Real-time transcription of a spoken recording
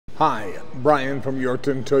Hi, Brian from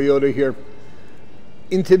Yorkton Toyota here.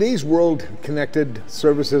 In today's world, connected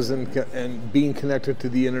services and being connected to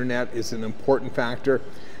the internet is an important factor.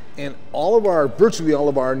 And virtually all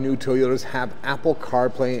of our new Toyotas have Apple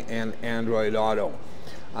Carplay and Android Auto.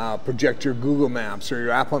 Project your Google Maps or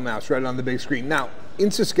your Apple Maps right on the big screen. Now,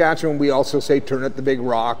 in Saskatchewan, we also say turn at the big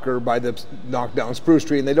rock or by the knockdown spruce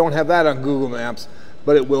tree, and they don't have that on Google Maps,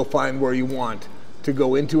 but it will find where you want to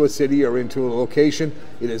go into a city or into a location.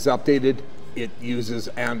 It is updated. It uses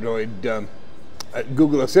Android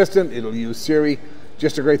Google Assistant. It'll use Siri.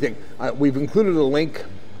 Just a great thing. We've included a link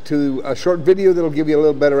to a short video that'll give you a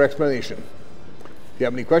little better explanation. If you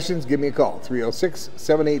have any questions, give me a call,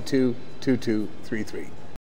 306-782-2233.